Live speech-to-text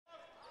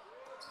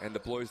And the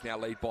Blues now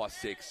lead by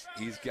 6.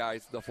 Here's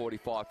Gaze, the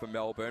 45 for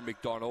Melbourne.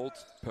 McDonald,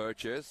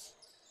 Purchase.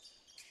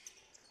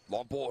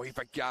 Long ball here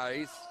for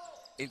Gaze.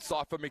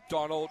 Inside for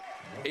McDonald.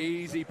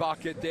 Easy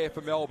bucket there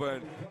for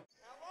Melbourne.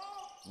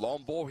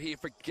 Long ball here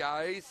for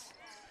Gaze.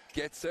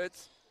 Gets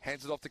it.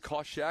 Hands it off to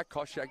Koshak.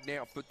 Koshak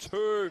now for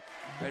 2.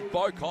 And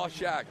Bo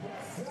Koshak.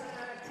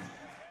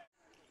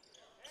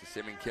 To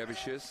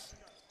Semenkevicius.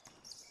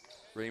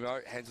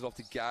 Remo hands it off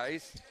to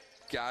Gaze.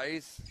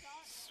 Gaze.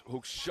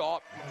 Hook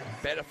shot.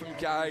 Better from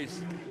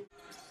Gaze.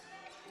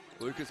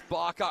 Lucas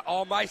Barker.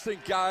 Oh, Mason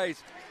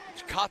Gaze.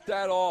 Cut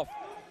that off.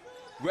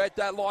 Read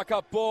that like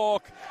a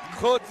book.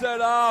 Puts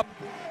it up.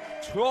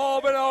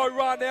 12-0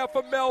 run now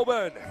for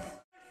Melbourne.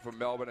 From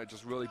Melbourne are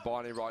just really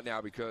binding right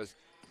now because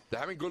they're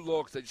having good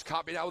looks. They just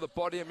can't be able to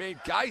body him in.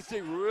 Gaze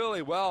did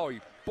really well. He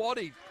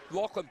bodied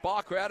Lachlan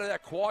Barker out of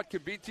that quad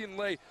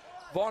convincingly.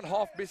 Von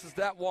Hoff misses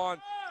that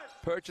one.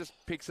 Purchase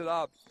picks it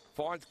up.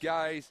 Finds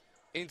Gaze.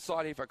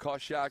 Inside here for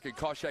Koshak, and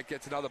Koshak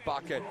gets another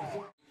bucket.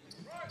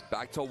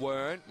 Back to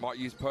Wern. Might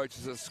use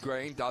Purchase as a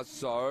screen. Does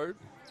so.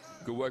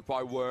 Good work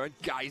by Wern.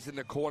 Gaze in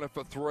the corner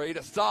for 3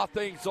 to start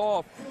things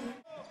off.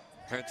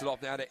 Hands it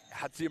off now to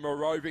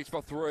Hatzimorovic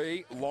for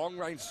 3. Long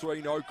range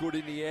 3, no good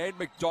in the end.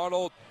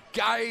 McDonald,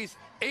 Gaze,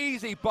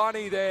 easy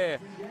bunny there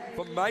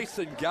for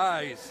Mason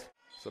Gaze.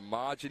 So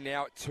margin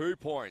now at 2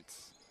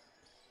 points.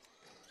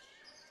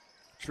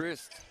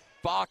 Trist,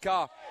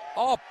 Barker,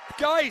 oh,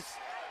 Gaze,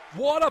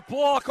 what a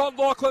block on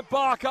Lachlan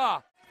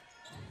Barker.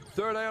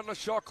 30 on the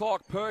shot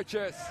clock,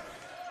 Purchase.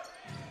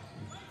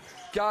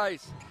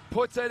 Gaze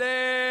puts it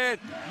in,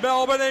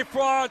 Melbourne in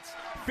front,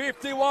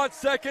 51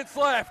 seconds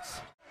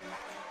left.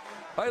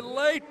 They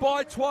lead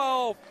by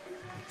 12,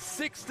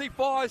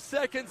 65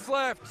 seconds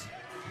left.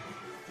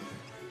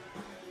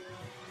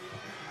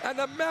 And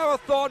the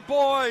Marathon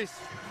boys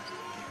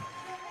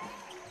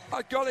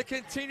are going to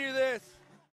continue this.